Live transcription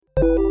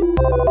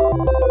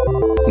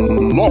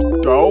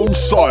Lockdown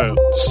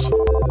Science.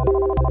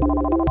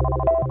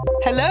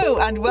 Hello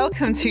and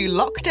welcome to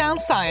Lockdown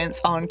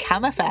Science on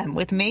Cam FM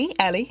with me,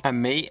 Ellie.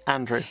 And me,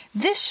 Andrew.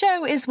 This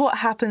show is what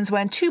happens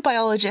when two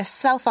biologists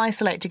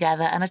self-isolate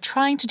together and are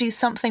trying to do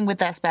something with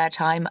their spare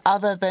time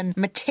other than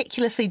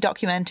meticulously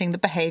documenting the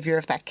behaviour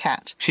of their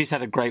cat. She's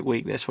had a great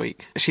week this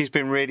week. She's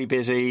been really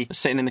busy,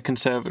 sitting in the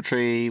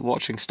conservatory,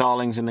 watching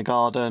starlings in the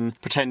garden,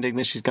 pretending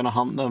that she's going to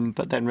hunt them,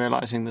 but then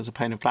realising there's a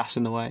pane of glass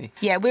in the way.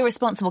 Yeah, we're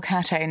responsible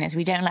cat owners.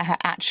 We don't let her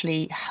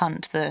actually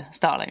hunt the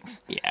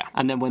starlings. Yeah.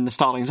 And then when the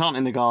starlings aren't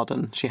in the garden,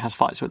 she has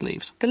fights with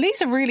leaves. The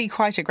leaves are really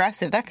quite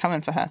aggressive. They're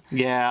coming for her.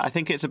 Yeah, I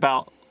think it's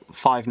about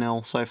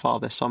 5-0 so far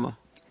this summer.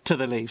 To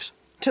the leaves.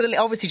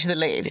 Obviously to the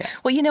leaves. Yeah.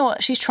 Well, you know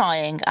what? She's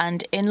trying,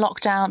 and in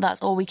lockdown,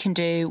 that's all we can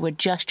do. We're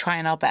just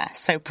trying our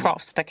best, so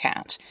props to the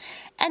cat.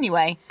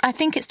 Anyway, I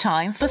think it's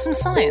time for some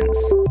science.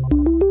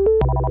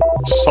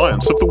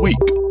 Science of the Week.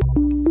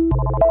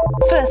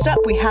 First up,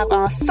 we have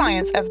our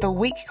Science of the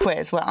Week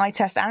quiz, where I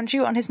test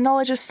Andrew on his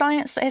knowledge of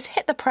science that has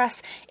hit the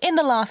press in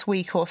the last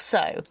week or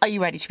so. Are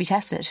you ready to be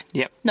tested?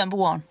 Yep. Number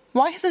 1.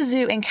 Why has a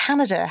zoo in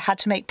Canada had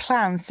to make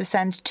plans to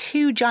send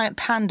 2 giant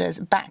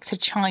pandas back to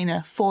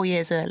China 4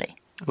 years early?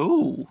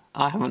 Ooh,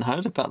 I haven't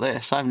heard about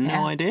this. I have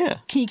no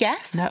idea. Can you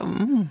guess?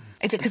 No.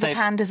 Is it because the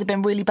pandas have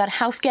been really bad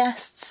house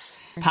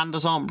guests?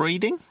 Pandas aren't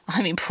breeding?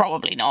 I mean,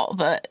 probably not,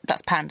 but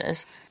that's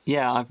pandas.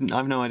 Yeah, I've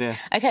no idea.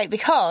 Okay,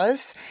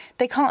 because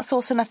they can't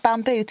source enough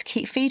bamboo to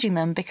keep feeding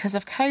them because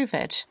of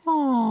COVID.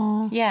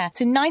 Aww. Yeah,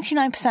 so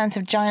 99%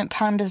 of giant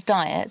pandas'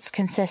 diets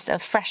consist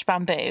of fresh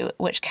bamboo,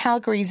 which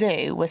Calgary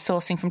Zoo was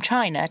sourcing from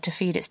China to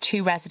feed its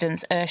 2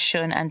 residents,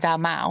 Shun and Dao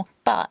Mao.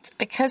 But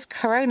because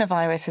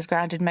coronavirus has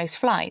grounded most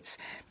flights,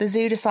 the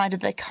zoo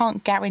decided they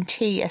can't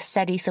guarantee a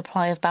steady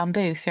supply of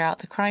bamboo throughout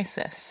the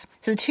crisis.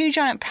 So the 2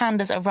 giant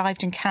pandas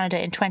arrived in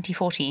Canada in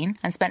 2014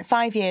 and spent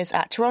 5 years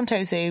at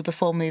Toronto Zoo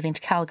before moving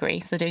to Calgary.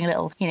 So they're doing a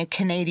little,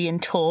 Canadian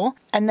tour.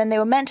 And then they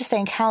were meant to stay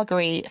in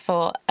Calgary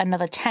for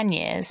another 10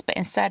 years, but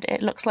instead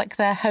it looks like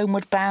their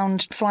homeward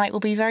bound flight will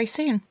be very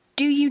soon.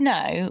 Do you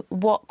know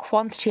what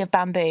quantity of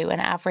bamboo an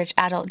average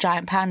adult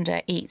giant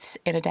panda eats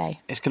in a day?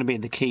 It's going to be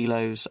in the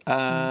kilos.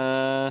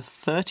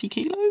 30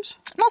 kilos?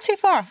 Not too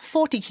far,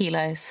 40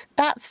 kilos.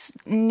 That's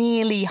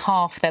nearly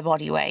half their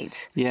body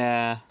weight.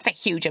 Yeah. It's a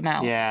huge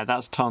amount. Yeah,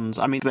 that's tons.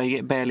 I mean, they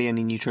get barely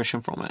any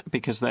nutrition from it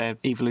because they're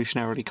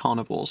evolutionarily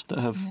carnivores that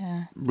have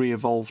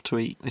re-evolved to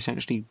eat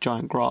essentially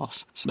giant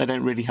grass. So they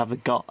don't really have the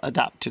gut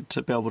adapted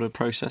to be able to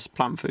process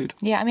plant food.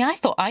 Yeah, I mean, I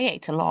thought I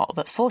ate a lot,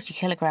 but 40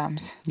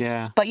 kilograms.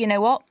 Yeah. But you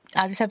know what?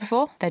 As I said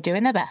before, they're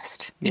doing their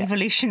best. Yeah.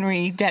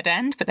 Evolutionary dead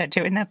end, but they're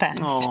doing their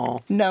best.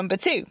 Aww. Number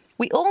 2.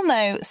 We all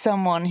know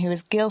someone who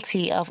is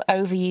guilty of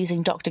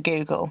overusing Dr.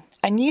 Google.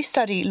 A new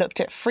study looked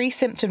at free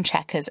symptom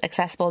checkers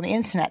accessible on the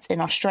internet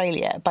in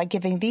Australia by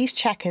giving these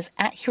checkers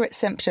accurate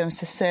symptoms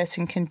to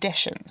certain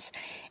conditions.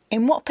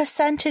 In what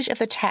percentage of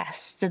the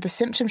tests did the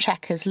symptom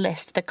checkers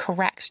list the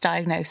correct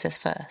diagnosis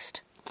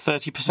first?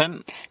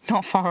 30%?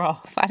 Not far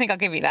off. I think I'll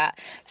give you that.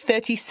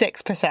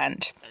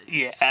 36%.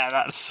 Yeah,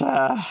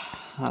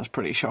 that's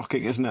pretty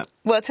shocking, isn't it?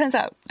 Well, it turns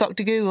out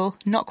Dr. Google,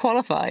 not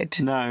qualified.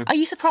 No. Are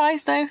you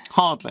surprised, though?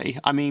 Hardly.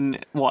 I mean,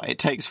 it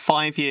takes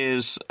 5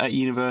 years at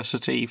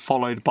university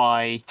followed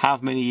by how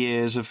many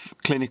years of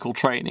clinical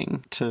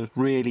training to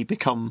really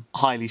become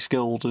highly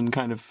skilled and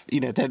kind of,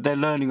 they're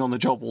learning on the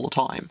job all the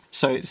time.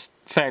 So it's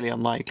fairly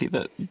unlikely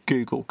that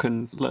Google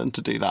can learn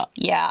to do that.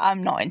 Yeah,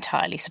 I'm not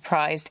entirely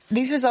surprised.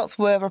 These results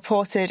were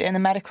reported in the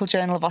Medical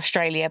Journal of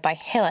Australia by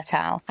Hill et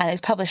al. And it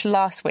was published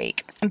last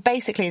week. And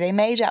basically, they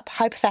made up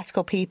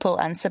hypothetical people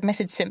and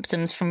submitted symptoms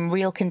from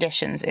real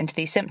conditions into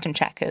these symptom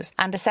checkers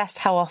and assessed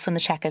how often the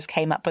checkers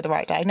came up with the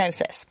right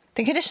diagnosis.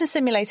 The conditions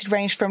simulated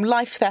ranged from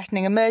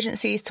life-threatening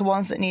emergencies to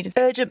ones that needed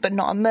urgent but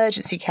not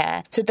emergency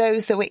care to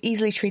those that were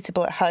easily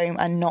treatable at home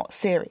and not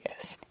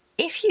serious.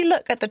 If you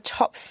look at the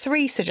top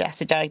 3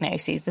 suggested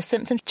diagnoses, the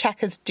symptom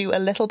checkers do a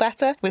little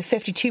better with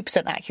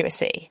 52%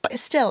 accuracy. But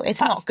still,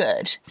 it's not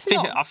good. It's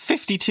not. A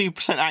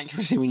 52%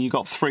 accuracy when you've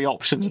got 3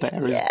 options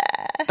there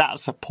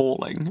that's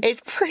appalling.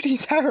 It's pretty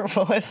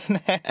terrible,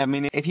 isn't it? I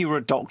mean, if you were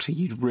a doctor,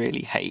 you'd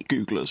really hate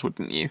Googlers,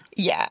 wouldn't you?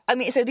 Yeah. I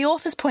mean, so the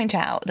authors point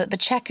out that the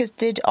checkers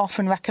did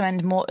often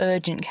recommend more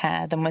urgent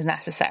care than was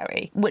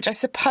necessary, which I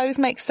suppose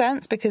makes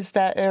sense because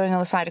they're erring on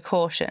the side of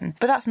caution.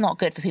 But that's not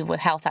good for people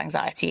with health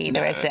anxiety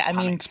either, is it? I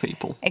mean,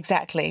 people.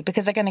 Exactly,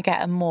 because they're going to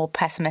get a more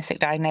pessimistic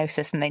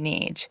diagnosis than they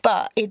need.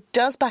 But it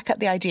does back up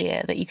the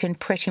idea that you can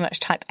pretty much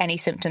type any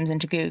symptoms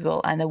into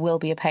Google and there will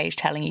be a page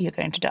telling you you're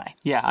going to die.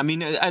 Yeah, I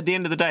mean, at the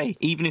end of the day,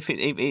 even if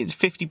it's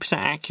 50%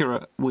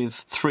 accurate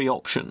with 3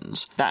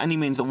 options, that only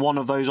means that one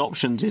of those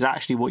options is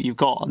actually what you've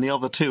got and the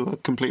other 2 are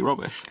complete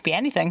rubbish. Could be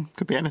anything.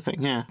 Could be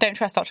anything, yeah. Don't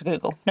trust Dr.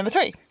 Google. Number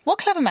 3. What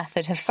clever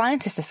method have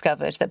scientists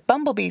discovered that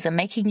bumblebees are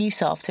making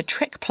use of to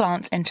trick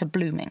plants into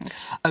blooming?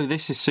 Oh,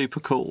 this is super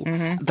cool.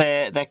 Mm-hmm.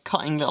 They're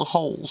cutting little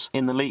holes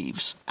in the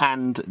leaves,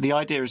 and the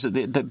idea is that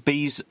the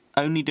bees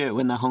only do it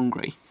when they're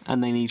hungry.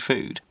 and they need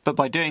food. But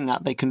by doing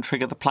that, they can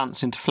trigger the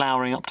plants into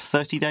flowering up to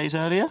 30 days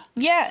earlier.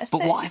 Yeah,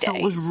 But what I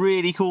thought was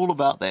really cool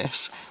about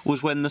this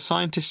was when the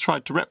scientists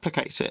tried to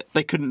replicate it,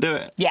 they couldn't do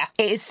it. Yeah,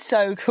 it is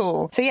so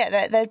cool. So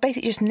yeah, they're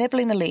basically just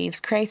nibbling the leaves,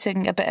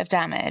 creating a bit of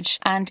damage,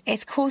 and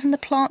it's causing the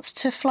plants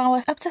to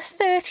flower up to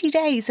 30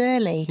 days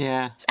early.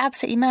 Yeah. It's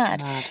absolutely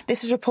mad.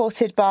 This was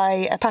reported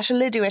by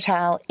Pashalidou et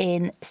al.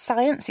 In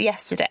Science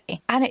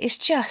yesterday, and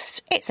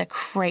it's a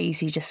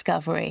crazy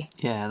discovery.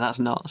 Yeah, that's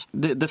nuts.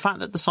 The fact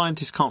that the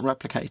scientists can't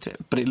replicate it,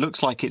 but it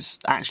looks like it's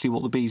actually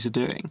what the bees are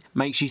doing,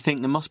 makes you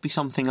think there must be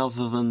something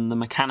other than the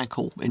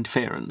mechanical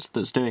interference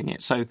that's doing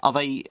it. So are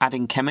they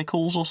adding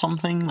chemicals or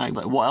something? Like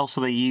what else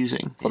are they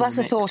using? Well, that's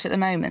the thought at the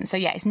moment. So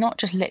yeah, it's not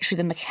just literally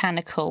the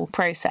mechanical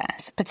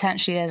process.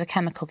 Potentially there's a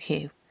chemical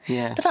cue.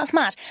 Yeah. But that's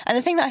mad. And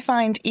the thing that I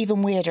find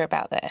even weirder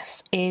about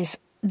this is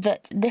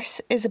that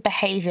this is a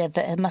behaviour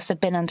that must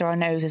have been under our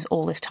noses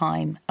all this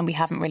time, and we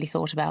haven't really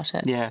thought about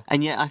it. Yeah,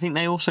 and yet I think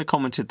they also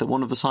commented that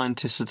one of the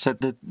scientists had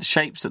said the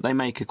shapes that they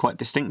make are quite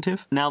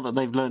distinctive. Now that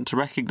they've learned to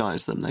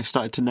recognise them, they've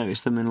started to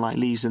notice them in like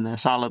leaves in their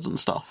salad and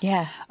stuff.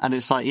 Yeah. And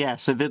it's like, yeah,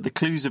 so the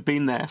clues have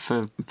been there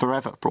for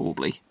forever,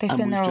 probably. They've and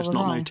been there we've all just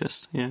not along.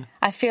 noticed. Yeah.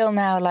 I feel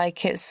now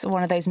like it's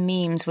one of those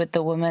memes with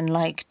the woman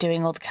like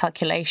doing all the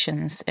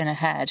calculations in her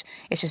head.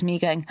 It's just me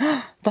going,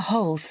 oh, the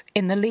holes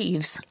in the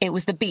leaves. It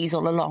was the bees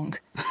all along.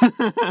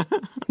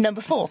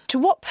 Number 4. To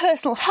what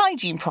personal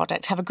hygiene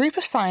product have a group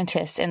of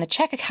scientists in the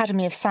Czech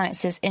Academy of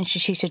Sciences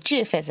Institute of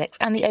Geophysics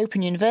and the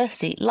Open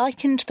University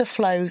likened the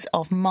flows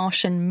of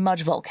Martian mud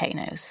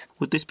volcanoes?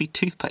 Would this be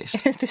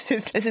toothpaste? This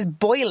is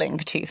boiling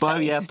toothpaste. Oh,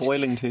 yeah,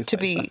 boiling toothpaste. To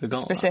I be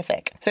forgot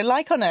specific. So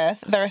like on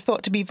Earth, there are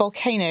thought to be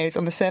volcanoes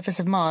on the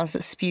surface of Mars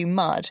that spew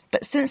mud.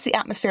 But since the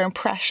atmosphere and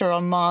pressure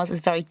on Mars is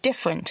very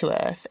different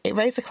to Earth, it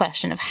raised the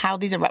question of how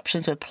these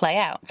eruptions would play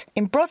out.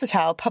 In Broz et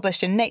al.,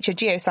 published in Nature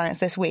Geoscience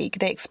this week,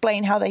 they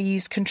explain how they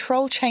used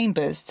control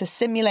chambers to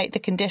simulate the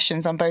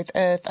conditions on both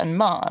Earth and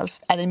Mars.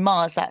 And in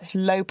Mars, that's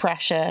low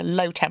pressure,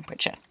 low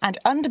temperature. And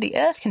under the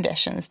Earth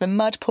conditions, the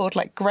mud poured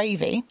like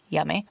gravy,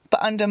 yummy.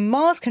 But under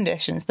Mars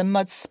conditions, the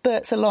mud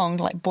spurts along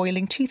like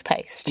boiling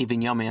toothpaste.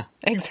 Even yummier.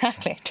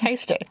 Exactly,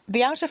 tasty.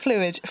 The outer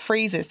fluid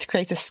freezes to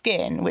create a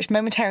skin, which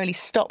momentarily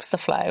stops the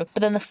flow,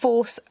 but then the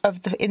force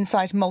of the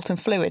inside molten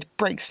fluid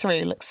breaks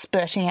through, like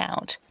spurting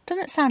out.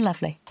 Doesn't it sound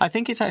lovely? I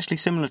think it's actually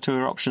similar to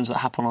eruptions that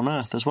happen on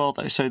Earth as well,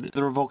 though. So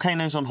there are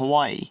volcanoes on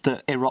Hawaii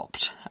that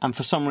erupt, and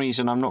for some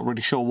reason, I'm not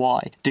really sure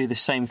why, do the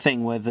same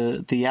thing where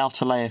the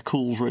outer layer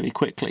cools really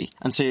quickly.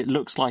 And so it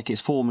looks like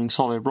it's forming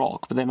solid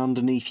rock, but then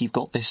underneath you've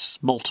got this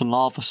molten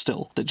lava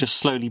still that just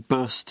slowly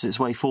bursts its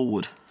way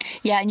forward.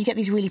 Yeah, and you get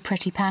these really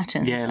pretty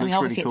patterns. Yeah, it looks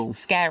obviously really cool.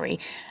 It's scary,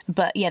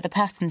 but yeah, the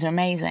patterns are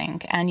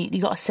amazing. And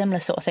you got a similar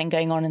sort of thing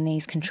going on in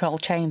these control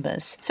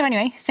chambers. So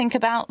anyway, think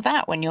about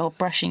that when you're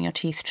brushing your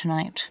teeth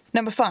tonight.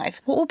 Number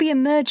 5. What will be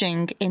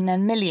emerging in their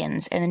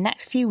millions in the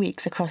next few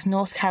weeks across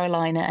North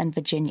Carolina and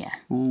Virginia?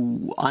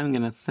 Ooh, I'm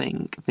going to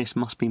think this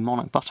must be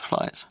monarch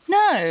butterflies.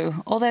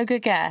 No, although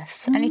good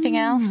guess. Anything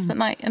else that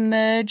might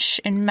emerge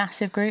in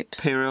massive groups?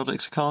 Periodic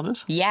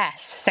cicadas?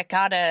 Yes,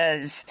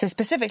 cicadas. So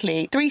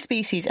specifically, 3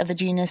 species of the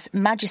genus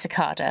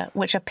Magicicada,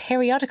 which are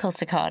periodical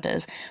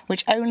cicadas,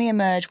 which only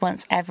emerge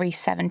once every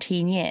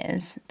 17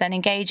 years, then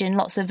engage in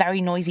lots of very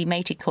noisy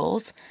mating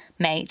calls,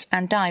 mate,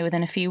 and die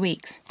within a few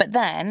weeks. But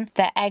then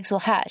their eggs will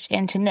hatch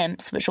into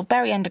nymphs, which will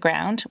bury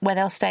underground, where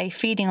they'll stay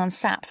feeding on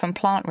sap from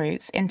plant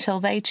roots until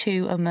they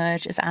too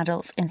emerge as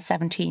adults in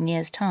 17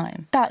 years'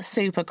 time. That's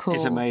super cool.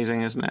 It's amazing,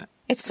 isn't it?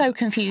 It's so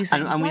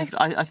confusing. And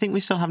I think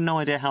we still have no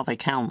idea how they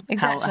count.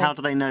 Exactly. How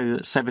do they know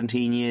that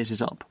 17 years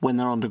is up when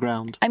they're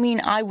underground? I mean,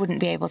 I wouldn't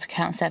be able to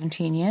count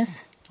 17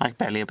 years. I'd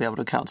barely be able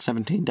to count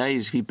 17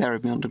 days if you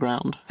buried me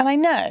underground. And I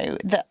know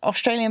that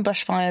Australian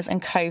bushfires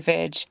and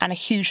COVID and a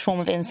huge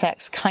swarm of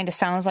insects kind of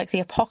sounds like the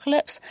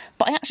apocalypse,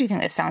 but I actually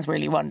think this sounds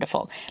really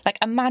wonderful. Like,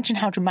 imagine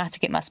how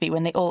dramatic it must be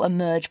when they all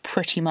emerge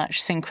pretty much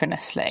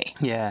synchronously.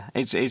 Yeah,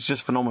 it's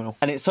just phenomenal.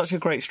 And it's such a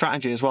great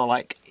strategy as well.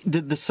 Like,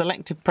 the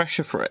selective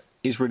pressure for it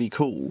is really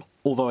cool,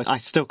 although I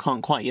still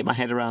can't quite get my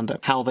head around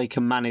how they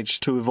can manage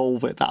to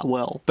evolve it that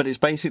well. But it's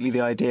basically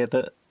the idea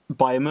that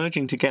by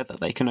emerging together,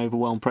 they can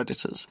overwhelm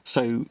predators.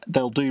 So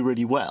they'll do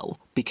really well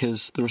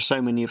because there are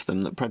so many of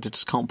them that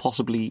predators can't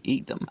possibly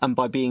eat them. And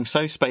by being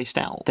so spaced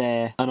out,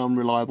 they're an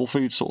unreliable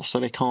food source, so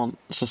they can't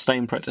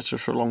sustain predators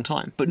for a long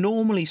time. But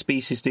normally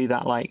species do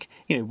that, like,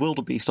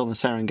 wildebeest on the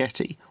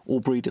Serengeti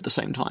all breed at the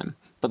same time.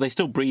 But they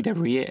still breed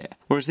every year.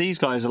 Whereas these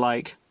guys are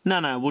like,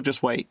 no, we'll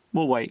just wait.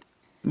 We'll wait.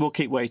 We'll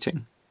keep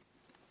waiting.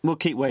 We'll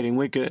keep waiting.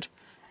 We're good.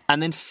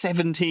 And then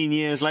 17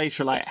 years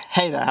later, like,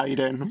 hey there, how you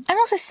doing? And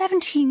also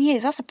 17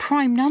 years, that's a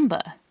prime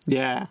number.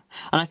 Yeah.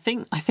 And I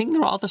think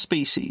there are other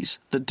species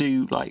that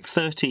do like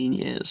 13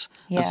 years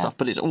and stuff,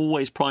 but it's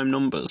always prime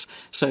numbers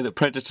so that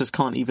predators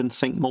can't even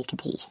sink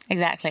multiples.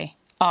 Exactly.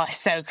 Oh,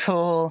 so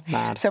cool.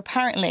 Mad. So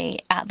apparently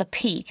at the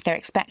peak, they're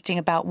expecting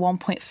about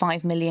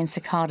 1.5 million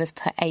cicadas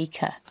per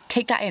acre.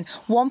 Take that in.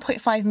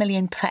 1.5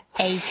 million per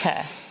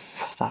acre.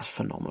 That's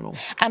phenomenal.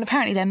 And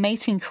apparently their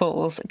mating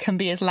calls can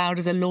be as loud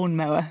as a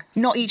lawnmower.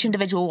 Not each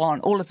individual one,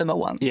 all of them at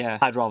once. Yeah,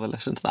 I'd rather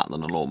listen to that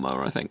than a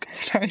lawnmower, I think.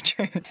 It's very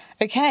true.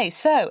 Okay,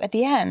 so at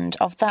the end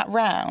of that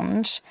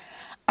round,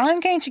 I'm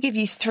going to give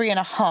you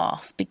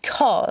 3.5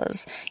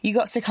 because you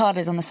got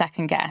cicadas on the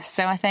second guess.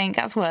 So I think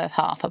that's worth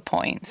half a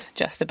point,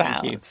 just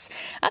about. Thank you.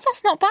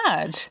 That's not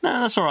bad.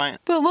 No, that's all right.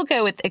 We'll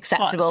go with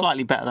acceptable.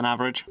 Slightly better than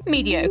average.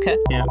 Mediocre.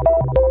 Yeah.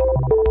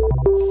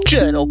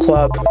 Journal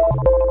Club.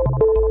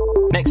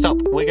 Next up,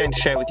 we're going to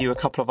share with you a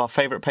couple of our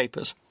favourite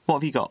papers. What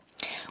have you got?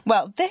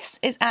 Well, this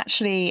is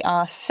actually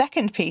our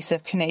second piece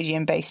of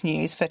Canadian-based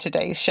news for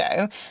today's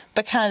show,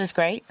 but Canada's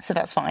great, so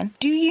that's fine.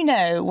 Do you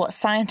know what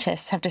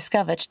scientists have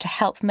discovered to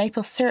help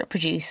maple syrup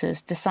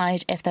producers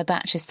decide if their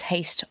batches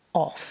taste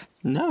off?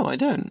 No, I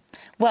don't.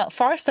 Well,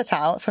 Forest et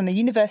al. From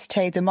the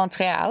Université de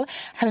Montréal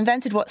have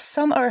invented what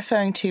some are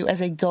referring to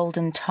as a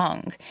golden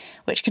tongue,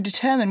 which can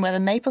determine whether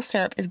maple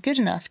syrup is good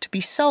enough to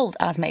be sold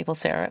as maple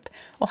syrup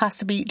or has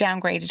to be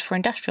downgraded for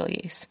industrial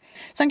use.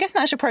 So I'm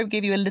guessing I should probably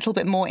give you a little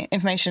bit more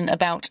information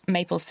about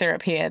maple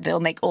syrup here that'll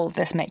make all of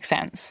this make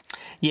sense.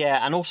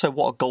 Yeah, and also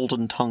what a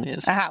golden tongue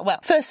is. Well,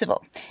 first of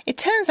all, it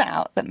turns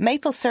out that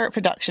maple syrup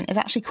production is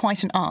actually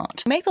quite an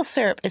art. Maple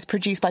syrup is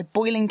produced by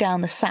boiling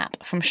down the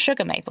sap from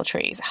sugar maple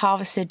trees,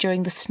 harvested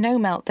during the snow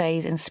melt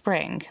days in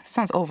spring.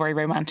 Sounds all very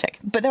romantic.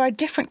 But there are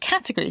different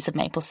categories of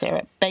maple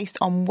syrup based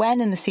on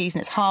when in the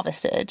season it's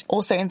harvested,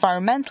 also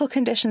environmental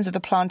conditions of the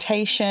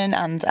plantation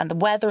and the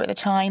weather at the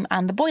time,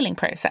 and the boiling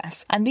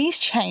process. And these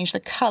change the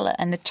colour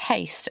and the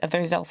taste of the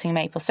resulting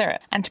maple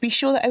syrup. And to be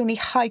sure that only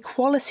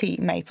high-quality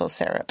maple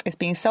syrup is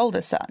being sold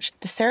as such,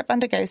 the syrup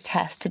undergoes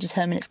tests to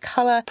determine its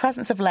colour,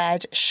 presence of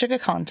lead, sugar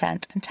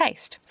content, and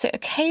taste. So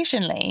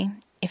occasionally,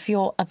 if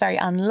you're a very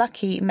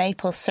unlucky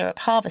maple syrup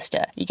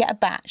harvester, you get a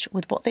batch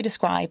with what they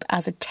describe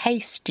as a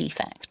taste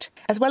defect.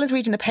 As well as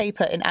reading the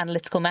paper in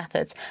Analytical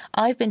Methods,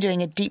 I've been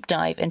doing a deep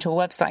dive into a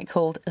website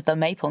called The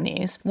Maple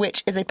News,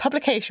 which is a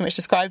publication which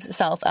describes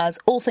itself as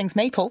all things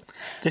maple.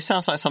 This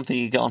sounds like something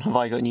you get on Have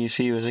I Got News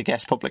For You as a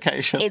guest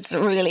publication. It's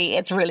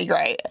really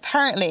great.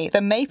 Apparently,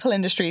 the maple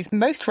industry's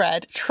most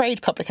read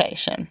trade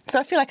publication. So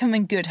I feel like I'm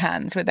in good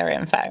hands with their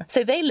info.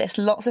 So they list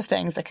lots of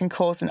things that can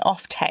cause an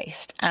off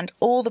taste and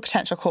all the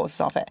potential causes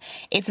of it.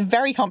 It's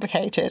very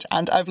complicated,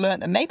 and I've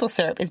learned that maple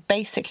syrup is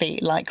basically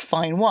like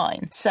fine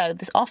wine. So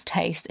this off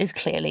taste is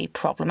clearly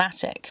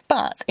problematic.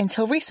 But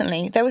until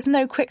recently, there was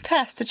no quick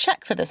test to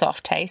check for this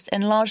off taste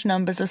in large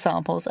numbers of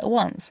samples at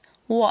once.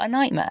 What a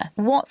nightmare.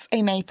 What's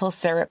a maple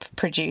syrup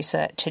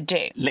producer to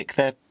do? Lick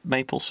their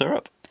maple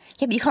syrup?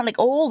 Yeah, but you can't lick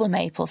all the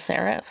maple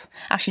syrup.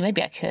 Actually,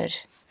 maybe I could.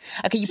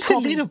 Okay, you just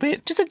probably... a little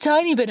bit. Just a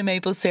tiny bit of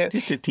maple syrup.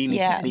 Just a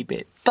tiny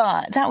bit.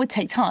 But that would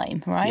take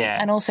time, right? Yeah.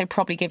 And also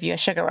probably give you a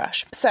sugar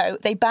rush. So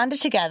they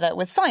banded together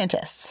with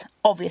scientists.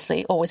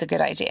 Obviously, always a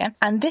good idea.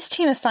 And this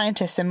team of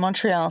scientists in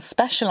Montreal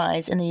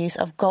specialise in the use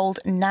of gold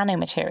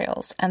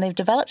nanomaterials. And they've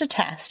developed a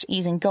test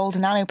using gold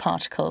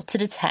nanoparticles to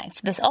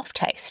detect this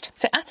off-taste.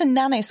 So at a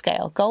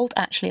nanoscale, gold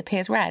actually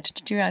appears red.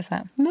 Did you realise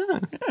that?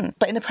 No.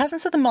 But in the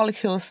presence of the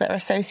molecules that are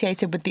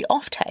associated with the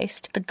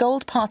off-taste, the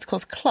gold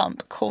particles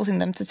clump, causing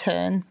them to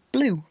turn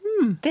blue.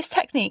 This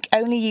technique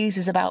only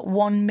uses about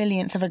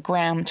 1/1,000,000th of a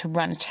gram to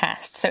run a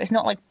test, so it's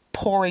not like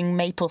pouring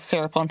maple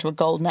syrup onto a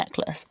gold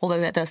necklace, although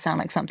that does sound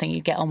like something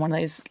you get on one of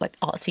those like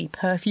artsy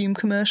perfume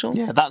commercials.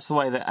 Yeah, that's the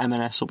way that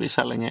M&S will be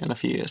selling it in a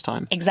few years'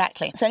 time.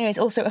 Exactly. So anyway, it's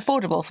also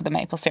affordable for the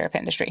maple syrup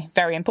industry.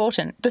 Very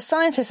important. The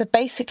scientists have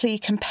basically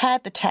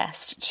compared the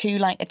test to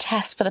like a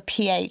test for the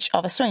pH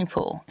of a swimming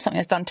pool, something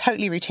that's done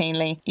totally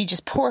routinely. You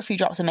just pour a few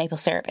drops of maple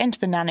syrup into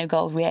the nano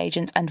gold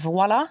reagent and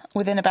voila,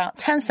 within about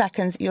 10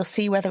 seconds you'll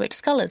see whether it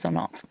discolours or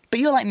not. But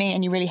you're like me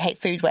and you really hate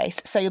food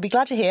waste, so you'll be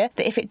glad to hear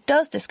that if it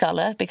does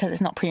discolour because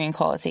it's not premium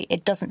quality,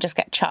 it doesn't just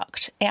get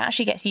chucked. It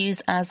actually gets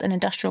used as an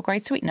industrial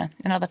grade sweetener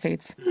in other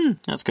foods.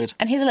 That's good.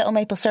 And here's a little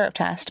maple syrup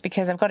test,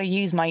 because I've got to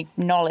use my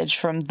knowledge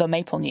from the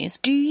Maple News.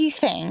 Do you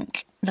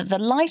think that the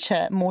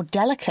lighter, more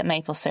delicate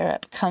maple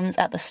syrup comes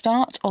at the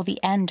start or the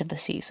end of the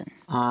season?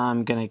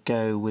 I'm going to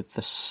go with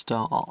the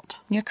start.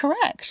 You're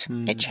correct.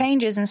 It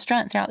changes in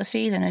strength throughout the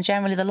season, and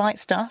generally the light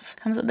stuff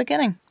comes at the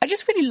beginning. I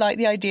just really like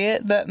the idea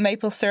that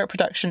maple syrup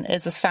production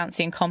is as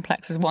fancy and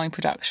complex as wine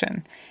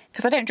production.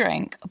 Because I don't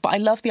drink, but I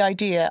love the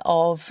idea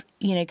of,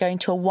 going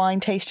to a wine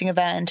tasting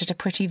event at a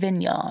pretty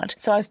vineyard.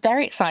 So I was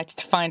very excited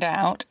to find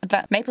out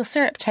that maple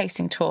syrup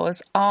tasting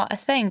tours are a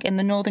thing in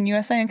the northern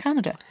USA and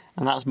Canada.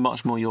 And that's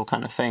much more your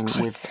kind of thing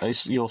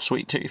with your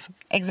sweet tooth.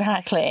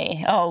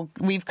 Exactly. Oh,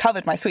 we've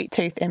covered my sweet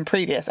tooth in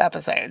previous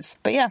episodes.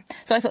 But yeah,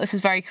 so I thought this is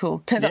very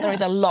cool. Turns out there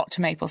is a lot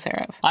to maple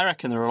syrup. I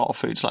reckon there are a lot of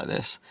foods like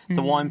this.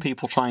 The wine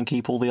people try and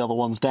keep all the other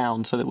ones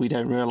down so that we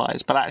don't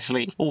realise. But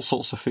actually, all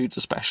sorts of foods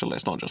are special.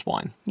 It's not just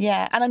wine.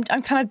 Yeah, and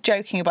I'm kind of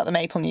joking about the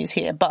Maple News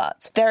here,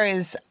 but there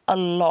is a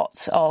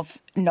lot of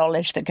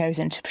knowledge that goes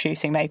into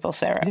producing maple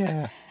syrup.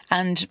 Yeah.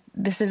 And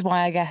this is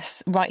why, I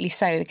guess, rightly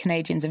so, the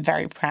Canadians are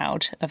very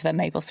proud of their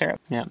maple syrup.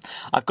 Yeah.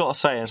 I've got to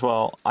say as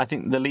well, I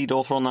think the lead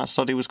author on that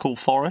study was called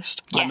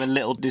Forrest. Yeah. I'm a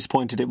little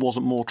disappointed it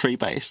wasn't more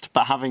tree-based,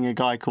 but having a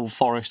guy called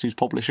Forrest who's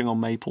publishing on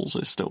maples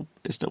is still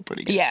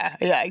pretty good. Yeah,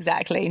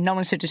 exactly.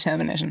 Nominative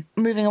determination.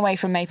 Moving away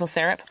from maple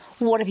syrup,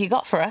 what have you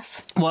got for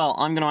us? Well,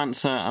 I'm going to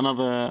answer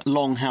another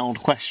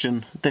long-held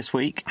question this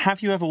week.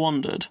 Have you ever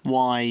wondered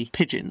why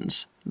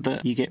pigeons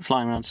that you get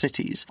flying around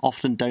cities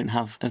often don't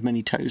have as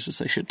many toes as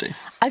they should do?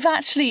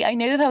 I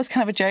know that was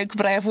kind of a joke,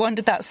 but I have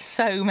wondered that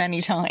so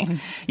many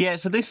times. Yeah,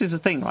 so this is the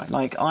thing, right?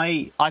 Like,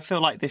 I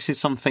feel like this is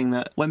something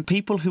that when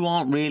people who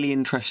aren't really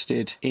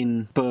interested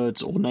in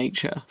birds or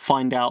nature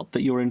find out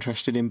that you're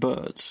interested in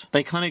birds,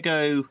 they kind of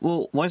go,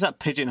 well, why does that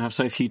pigeon have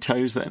so few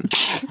toes then?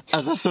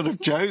 As a sort of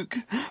joke.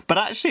 But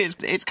actually,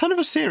 it's kind of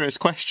a serious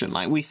question.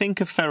 Like, we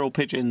think of feral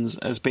pigeons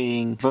as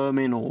being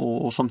vermin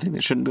or something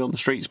that shouldn't be on the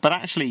streets, but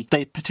actually,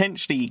 they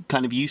potentially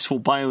kind of useful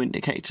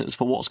bioindicators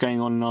for what's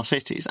going on in our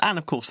cities, and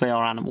of course they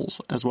are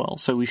animals as well,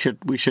 so we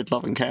should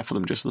love and care for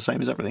them just the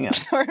same as everything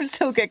else. Sorry, I'm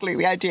still giggling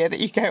the idea that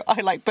you go,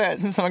 I like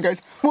birds, and someone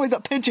goes, why has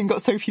that pigeon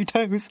got so few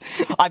toes?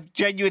 I've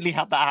genuinely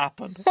had that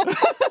happen.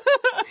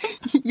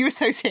 You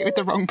associate with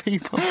the wrong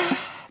people.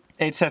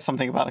 It says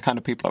something about the kind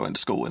of people I went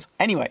to school with.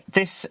 Anyway,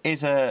 this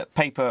is a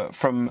paper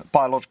from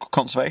Biological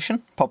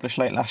Conservation, published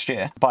late last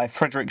year, by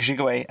Frédéric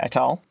Giguet et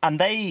al. And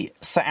they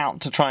set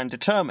out to try and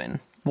determine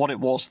what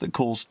it was that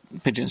caused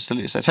pigeons to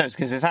lose their toes,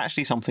 because it's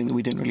actually something that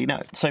we didn't really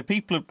know. So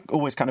people have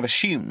always kind of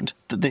assumed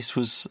that this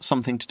was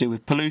something to do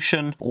with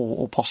pollution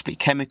or possibly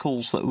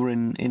chemicals that were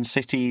in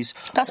cities.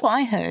 That's what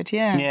I heard,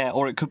 yeah. Yeah,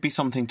 or it could be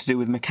something to do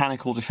with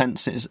mechanical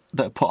defences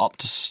that are put up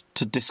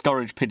to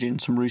discourage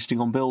pigeons from roosting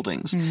on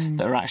buildings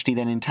that are actually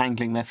then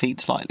entangling their feet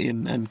slightly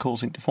and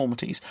causing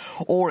deformities.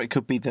 Or it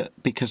could be that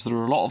because there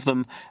are a lot of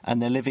them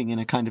and they're living in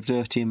a kind of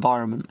dirty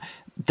environment,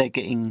 they're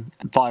getting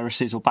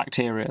viruses or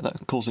bacteria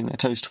that are causing their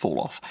toes to fall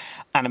off.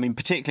 And I mean,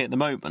 particularly at the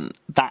moment,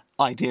 that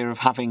idea of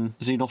having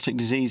zoonotic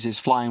diseases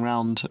flying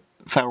around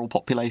feral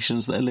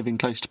populations that are living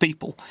close to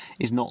people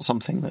is not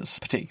something that's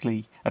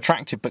particularly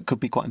attractive, but could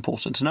be quite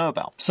important to know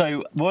about.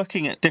 So,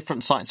 working at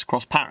different sites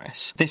across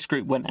Paris, this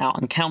group went out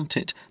and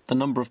counted the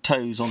number of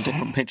toes on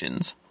different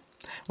pigeons,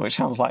 which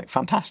sounds like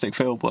fantastic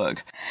field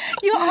work.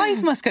 Your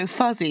eyes must go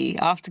fuzzy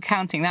after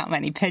counting that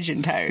many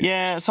pigeon toes.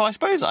 Yeah, so I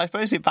suppose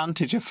the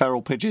advantage of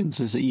feral pigeons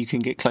is that you can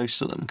get close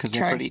to them because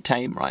they're pretty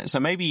tame, right? So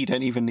maybe you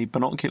don't even need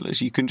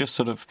binoculars. You can just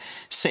sort of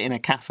sit in a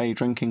cafe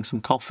drinking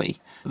some coffee.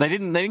 They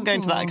didn't go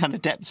into that kind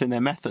of depths in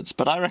their methods,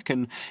 but I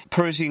reckon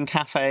Parisian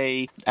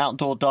cafe,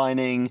 outdoor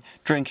dining,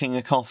 drinking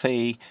a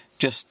coffee,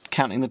 just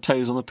counting the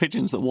toes on the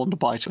pigeons that wander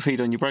by to feed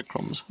on your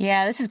breadcrumbs.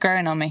 Yeah, this is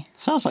growing on me.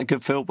 Sounds like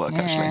good field work,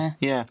 actually.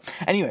 Yeah.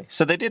 Anyway,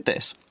 so they did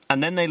this,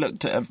 and then they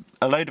looked at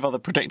a load of other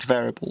predictive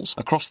variables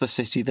across the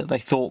city that they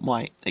thought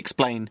might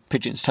explain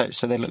pigeons' toes.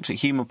 So they looked at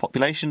human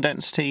population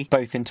density,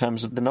 both in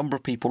terms of the number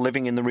of people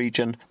living in the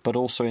region, but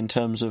also in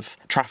terms of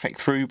traffic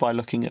through by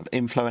looking at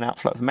inflow and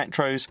outflow of the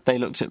metros. They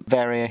looked at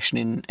variation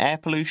in air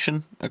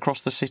pollution across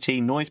the city,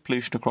 noise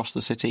pollution across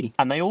the city,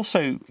 and they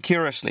also,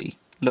 curiously,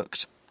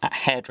 looked at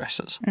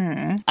hairdressers.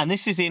 And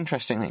this is the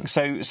interesting thing.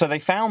 So they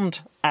found,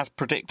 as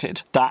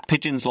predicted, that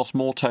pigeons lost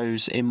more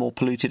toes in more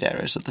polluted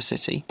areas of the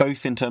city,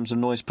 both in terms of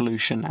noise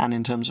pollution and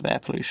in terms of air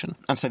pollution.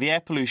 And so the air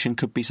pollution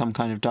could be some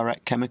kind of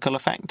direct chemical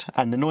effect,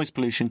 and the noise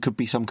pollution could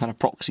be some kind of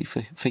proxy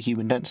for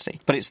human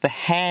density. But it's the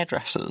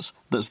hairdressers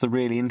that's the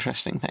really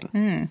interesting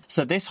thing.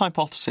 So this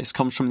hypothesis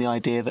comes from the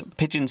idea that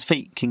pigeons'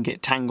 feet can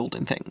get tangled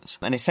in things,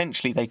 and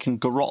essentially they can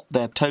garrote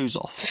their toes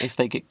off if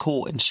they get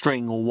caught in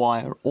string or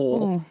wire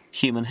or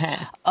human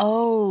hair.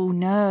 Oh,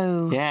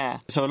 no. Yeah.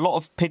 So a lot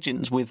of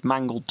pigeons with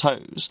mangled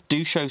toes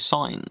do show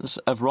signs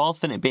of, rather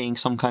than it being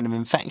some kind of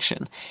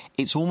infection,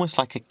 it's almost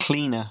like a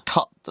cleaner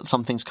cut that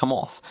something's come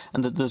off,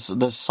 and that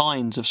there's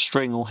signs of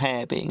string or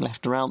hair being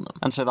left around them.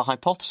 And so the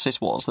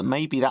hypothesis was that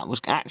maybe that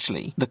was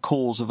actually the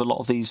cause of a lot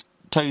of these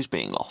toes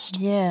being lost.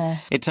 Yeah.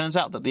 It turns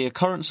out that the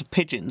occurrence of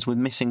pigeons with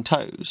missing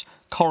toes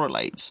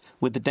correlates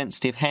with the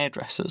density of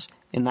hairdressers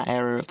in that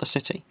area of the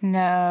city.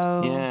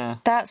 No. Yeah.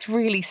 That's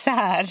really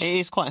sad. It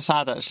is quite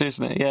sad, actually,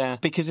 isn't it? Yeah.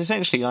 Because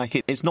essentially,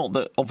 like, it's not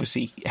that,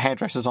 obviously,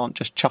 hairdressers aren't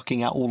just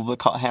chucking out all of the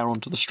cut hair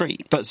onto the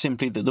street, but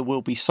simply that there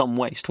will be some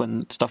waste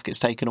when stuff gets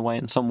taken away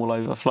and some will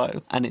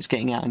overflow, and it's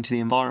getting out into the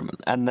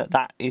environment, and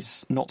that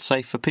is not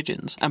safe for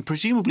pigeons. And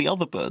presumably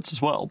other birds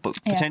as well,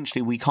 but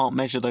potentially we can't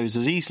measure those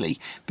as easily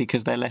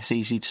because they're less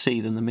easy to see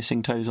than the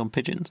missing toes on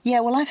pigeons. Yeah,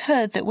 well, I've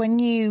heard that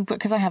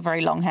because I have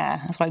very long hair,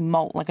 that's why I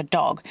molt like a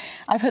dog,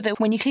 I've heard that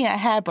when you clean out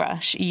a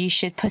hairbrush, you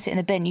should put it in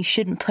the bin. You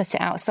shouldn't put it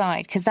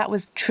outside, because that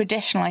was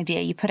traditional idea.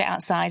 You put it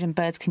outside and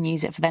birds can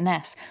use it for their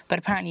nests, but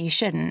apparently you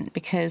shouldn't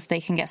because they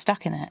can get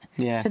stuck in it.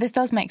 Yeah. So this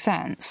does make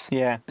sense.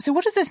 Yeah. So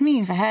what does this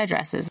mean for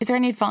hairdressers? Is there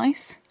any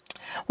advice?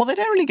 Well, they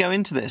don't really go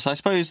into this. I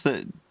suppose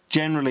that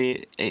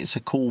generally it's a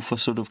call for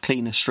sort of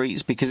cleaner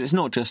streets, because it's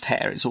not just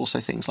hair, it's also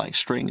things like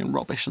string and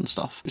rubbish and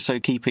stuff. So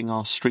keeping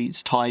our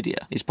streets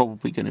tidier is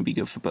probably going to be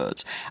good for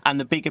birds. And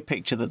the bigger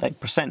picture that they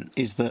present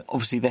is that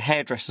obviously the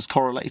hairdressers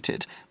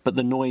correlated, but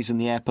the noise and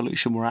the air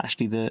pollution were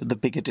actually the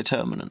bigger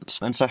determinants.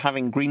 And so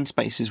having green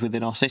spaces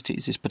within our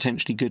cities is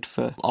potentially good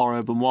for our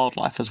urban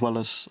wildlife as well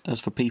as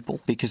for people,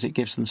 because it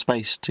gives them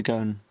space to go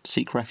and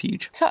seek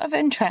refuge. So out of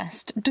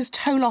interest, does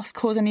toe loss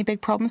cause any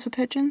big problems for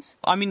pigeons?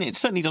 I mean, it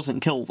certainly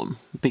doesn't kill them,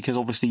 because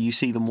obviously you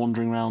see them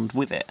wandering around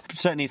with it.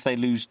 Certainly if they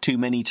lose too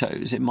many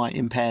toes, it might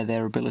impair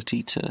their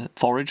ability to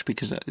forage,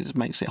 because it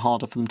makes it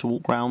harder for them to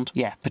walk around.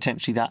 Yeah,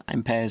 potentially that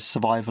impairs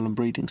survival and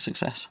breeding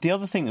success. The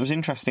other thing that was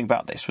interesting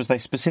about this was they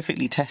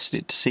specifically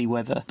tested to see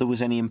whether there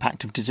was any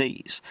impact of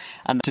disease.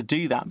 And to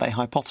do that, they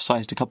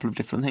hypothesised a couple of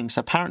different things.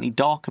 So apparently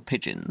darker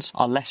pigeons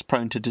are less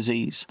prone to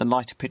disease than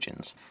lighter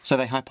pigeons. So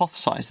they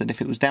hypothesised that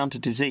if it was down to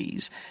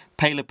disease,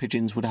 paler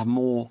pigeons would have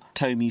more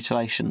toe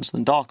mutilations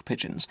than darker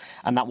pigeons.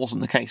 And that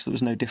wasn't the case. There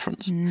was no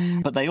difference.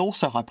 But they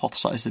also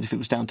hypothesised that if it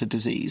was down to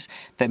disease,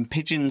 then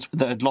pigeons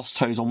that had lost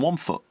toes on one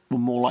foot were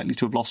more likely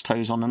to have lost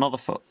toes on another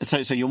foot. So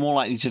you're more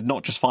likely to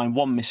not just find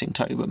one missing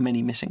toe, but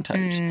many missing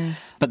toes.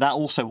 But that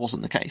also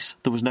wasn't the case.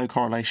 There was no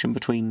correlation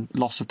between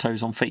loss of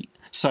toes on feet.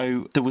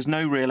 So there was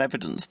no real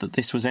evidence that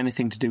this was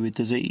anything to do with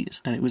disease,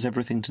 and it was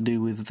everything to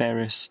do with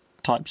various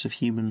types of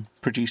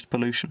human-produced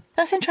pollution.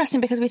 That's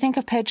interesting, because we think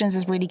of pigeons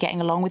as really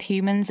getting along with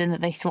humans in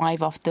that they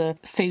thrive off the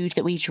food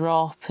that we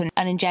drop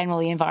and in general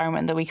the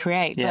environment that we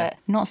create, but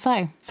not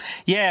so.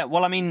 Yeah,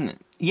 well, I mean,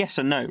 yes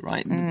and no,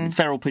 right?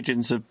 Feral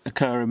pigeons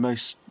occur in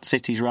most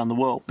cities around the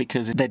world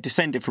because they're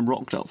descended from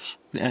rock doves,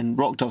 and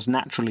rock doves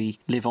naturally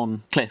live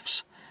on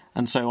cliffs.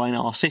 And so in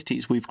our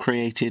cities, we've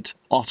created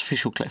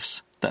artificial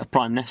cliffs that are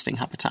prime nesting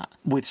habitat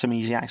with some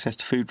easy access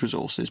to food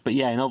resources. But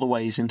yeah, in other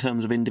ways, in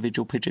terms of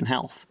individual pigeon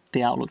health,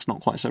 the outlook's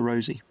not quite so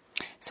rosy.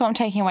 So what I'm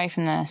taking away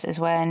from this is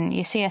when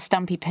you see a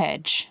stumpy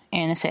pidge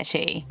in a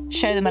city,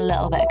 show them a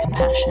little bit of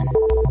compassion.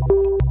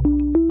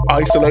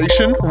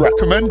 Isolation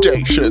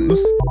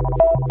recommendations.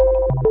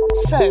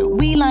 So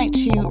we like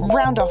to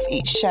round off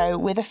each show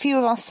with a few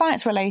of our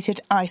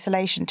science-related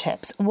isolation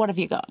tips. What have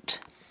you got?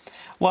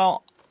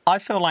 Well, I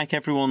feel like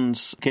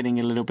everyone's getting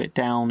a little bit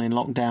down in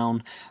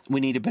lockdown. We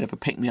need a bit of a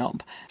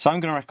pick-me-up. So I'm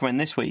going to recommend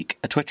this week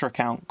a Twitter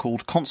account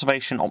called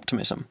Conservation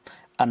Optimism,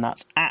 and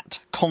that's at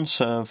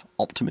Conserve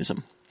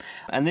Optimism.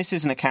 And this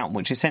is an account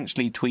which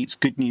essentially tweets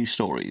good news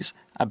stories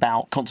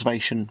about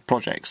conservation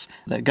projects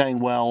that are going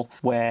well,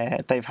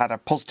 where they've had a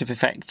positive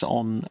effect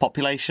on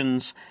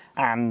populations,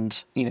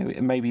 and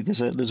maybe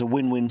there's a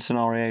win-win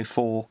scenario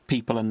for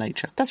people and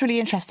nature. That's really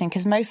interesting,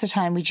 because most of the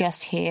time we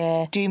just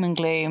hear doom and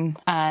gloom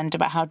and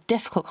about how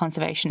difficult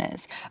conservation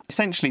is.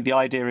 Essentially, the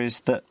idea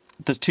is that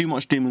there's too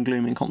much doom and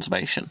gloom in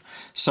conservation,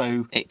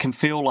 so it can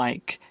feel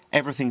like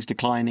everything's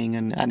declining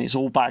and it's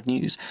all bad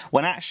news,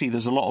 when actually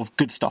there's a lot of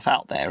good stuff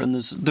out there, and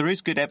there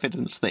is good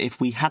evidence that if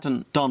we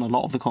hadn't done a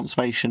lot of the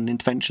conservation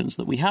interventions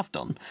that we have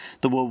done,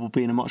 the world would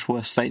be in a much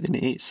worse state than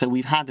it is. So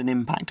we've had an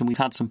impact and we've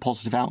had some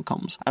positive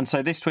outcomes. And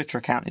so this Twitter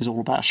account is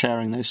all about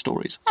sharing those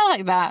stories. I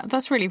like that.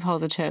 That's really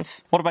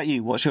positive. What about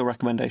you? What's your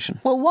recommendation?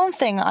 Well, one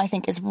thing I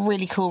think is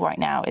really cool right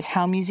now is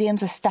how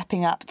museums are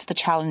stepping up to the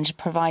challenge of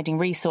providing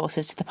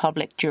resources to the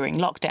public during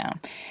lockdown.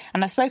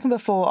 And I've spoken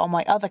before on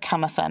my other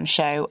CamFM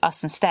show,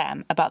 Us and STEM,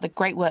 about the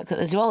great work that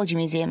the Zoology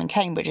Museum in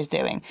Cambridge is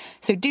doing.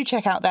 So do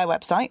check out their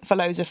website for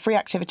loads of free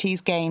activities,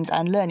 games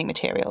and learning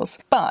materials.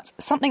 But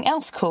something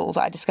else cool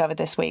that I discovered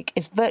this week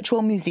is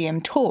virtual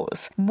museum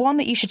tours. One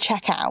that you should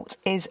check out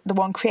is the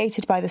one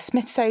created by the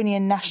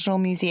Smithsonian National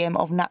Museum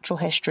of Natural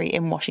History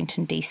in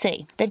Washington,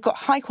 D.C. They've got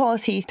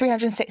high-quality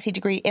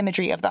 360-degree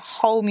imagery of the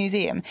whole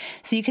museum,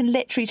 so you can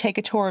literally take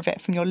a tour of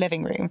it from your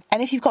living room.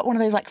 And if you've got one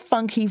of those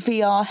funky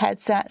VR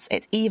headsets,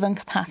 it's even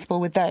compatible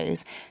with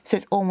those, so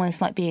it's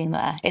almost like being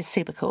there. It's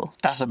super cool.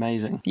 That's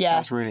amazing. Yeah.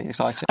 That's really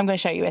exciting. I'm going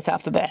to show you it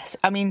after this.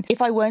 I mean,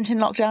 if I weren't in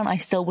lockdown, I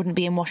still wouldn't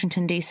be in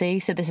Washington, D.C.,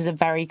 so this is a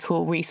very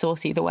cool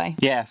resource either way.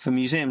 Yeah, for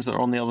museums that are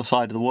on the other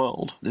side of the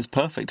world, it's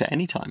perfect at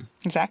any time.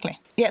 Exactly.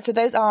 Yeah, so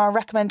those are our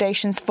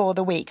recommendations for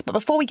the week. But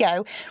before we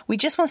go, we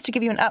just wanted to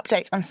give you an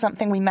update on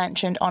something we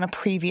mentioned on a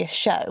previous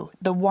show,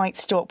 the White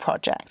Stork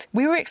Project.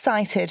 We were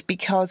excited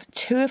because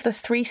 2 of the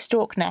 3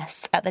 stork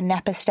nests at the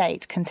Knepp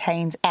Estate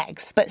contained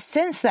eggs. But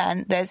since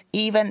then, there's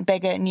even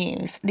bigger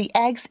news. The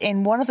eggs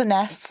in one of the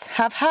nests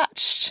have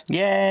hatched.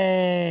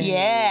 Yay!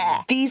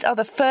 Yeah! These are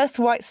the first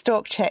white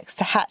stork chicks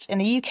to hatch in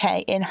the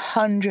UK in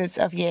hundreds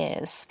of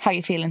years. How are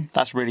you feeling?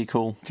 That's really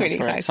cool. It's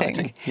really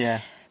exciting. Yeah.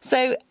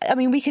 So, I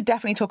mean, we could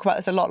definitely talk about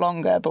this a lot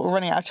longer, but we're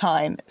running out of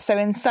time. So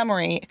in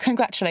summary,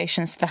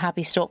 congratulations to the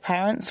happy stork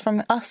parents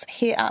from us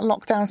here at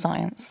Lockdown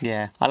Science.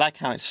 Yeah, I like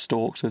how it's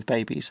storks with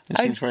babies. It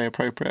seems very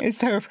appropriate. It's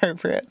so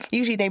appropriate.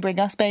 Usually they bring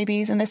us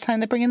babies, and this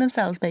time they're bringing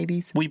themselves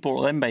babies. We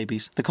brought them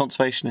babies. The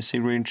conservationists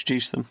who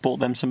reintroduced them brought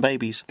them some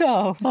babies.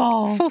 Oh,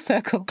 full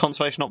circle.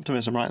 Conservation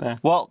optimism right there.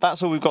 Well,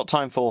 that's all we've got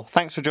time for.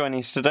 Thanks for joining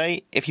us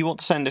today. If you want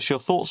to send us your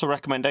thoughts or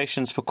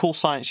recommendations for cool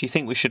science you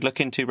think we should look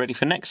into ready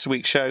for next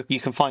week's show, you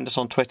can find us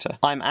on Twitter Twitter.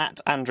 I'm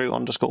at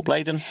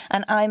Andrew_Bladen.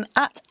 And I'm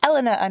at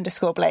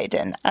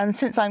Eleanor_Bladen. And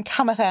since I'm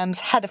CamFM's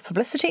head of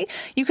publicity,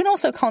 you can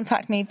also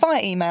contact me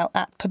via email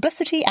at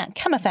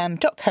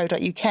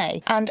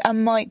publicity@camfm.co.uk. And I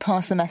might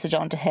pass the message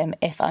on to him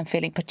if I'm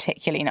feeling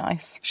particularly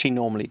nice. She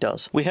normally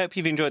does. We hope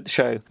you've enjoyed the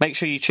show. Make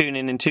sure you tune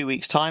in 2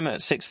 weeks' time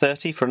at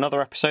 6:30 for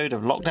another episode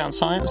of Lockdown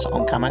Science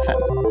on CamFM.